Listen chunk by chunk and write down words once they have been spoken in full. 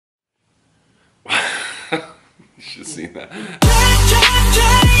should have seen that.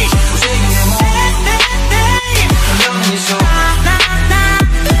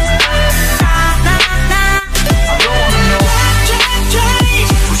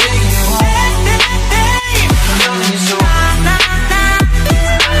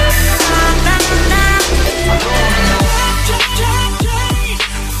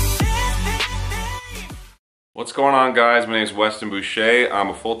 What's going on, guys? My name is Weston Boucher. I'm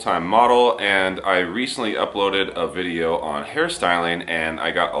a full-time model, and I recently uploaded a video on hairstyling, and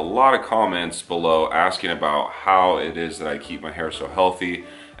I got a lot of comments below asking about how it is that I keep my hair so healthy,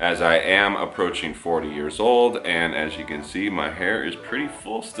 as I am approaching 40 years old, and as you can see, my hair is pretty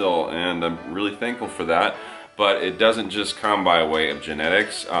full still, and I'm really thankful for that. But it doesn't just come by way of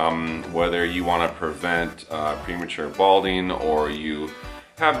genetics. Whether you want to prevent premature balding, or you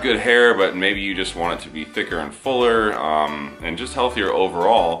have good hair but maybe you just want it to be thicker and fuller and just healthier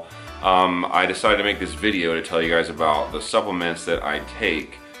overall, I decided to make this video to tell you guys about the supplements that I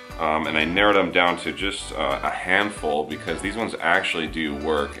take, and I narrowed them down to just a handful because these ones actually do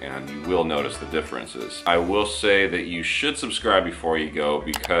work and you will notice the differences. I will say that you should subscribe before you go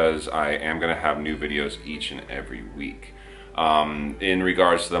because I am going to have new videos each and every week. In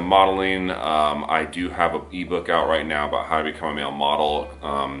regards to the modeling, I do have an ebook out right now about how to become a male model,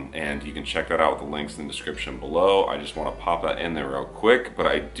 and you can check that out with the links in the description below. I just want to pop that in there real quick, but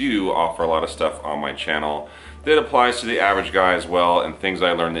I do offer a lot of stuff on my channel that applies to the average guy as well, and things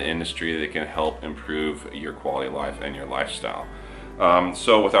I learned in the industry that can help improve your quality of life and your lifestyle.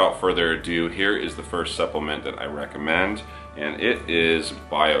 So without further ado, here is the first supplement that I recommend, and it is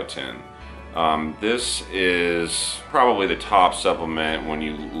biotin. This is probably the top supplement when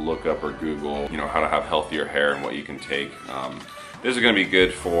you look up or Google, how to have healthier hair and what you can take. This is going to be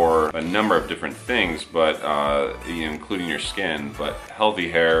good for a number of different things, but including your skin. But healthy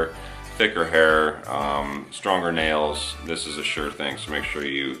hair, thicker hair, stronger nails, this is a sure thing. So make sure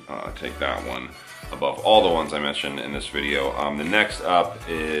you take that one above all the ones I mentioned in this video. The next up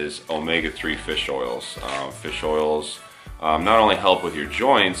is omega-3 fish oils. Fish oils not only help with your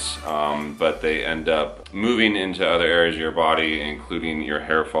joints, but they end up moving into other areas of your body, including your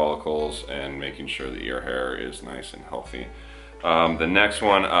hair follicles, and making sure that your hair is nice and healthy. The next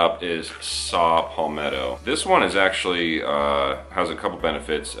one up is saw palmetto. This one is actually has a couple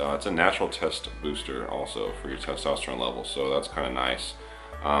benefits. It's a natural test booster also for your testosterone levels, so that's kind of nice.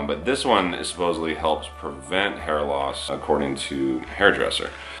 But this one supposedly helps prevent hair loss, according to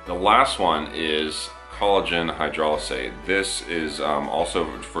hairdresser. The last one is collagen hydrolysate. This is also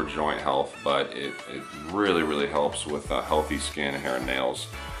for joint health, but it really helps with healthy skin, hair, and nails,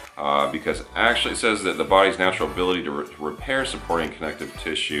 because actually it says that the body's natural ability to repair supporting connective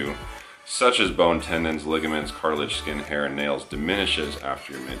tissue such as bone, tendons, ligaments, cartilage, skin, hair, and nails diminishes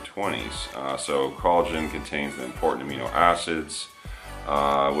after your mid-20s. So collagen contains the important amino acids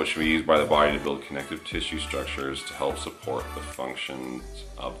which can be used by the body to build connective tissue structures to help support the functions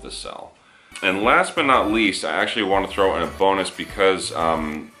of the cell. And last but not least, I actually want to throw in a bonus because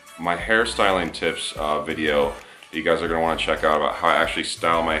my hairstyling tips video that you guys are going to want to check out about how I actually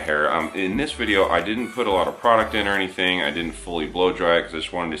style my hair. In this video, I didn't put a lot of product in or anything. I didn't fully blow dry it because I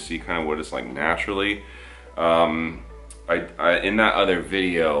just wanted to see kind of what it's like naturally. In that other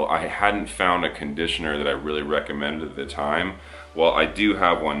video, I hadn't found a conditioner that I really recommended at the time. Well, I do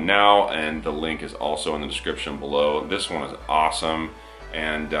have one now, and the link is also in the description below. This one is awesome,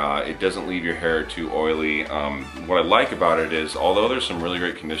 and it doesn't leave your hair too oily. What I like about it is, although there's some really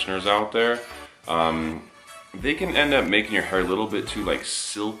great conditioners out there, they can end up making your hair a little bit too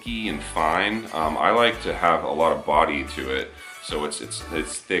silky and fine. I like to have a lot of body to it, so it's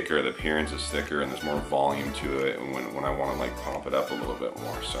thicker, the appearance is thicker, and there's more volume to it when I want to pump it up a little bit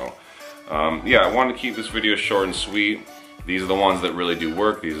more. So yeah, I wanted to keep this video short and sweet. These are the ones that really do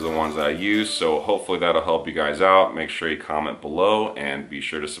work. These are the ones that I use, so hopefully that'll help you guys out. Make sure you comment below and be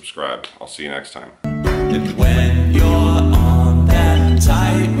sure to subscribe. I'll see you next time. When you're on that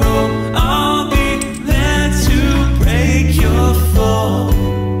tightrope,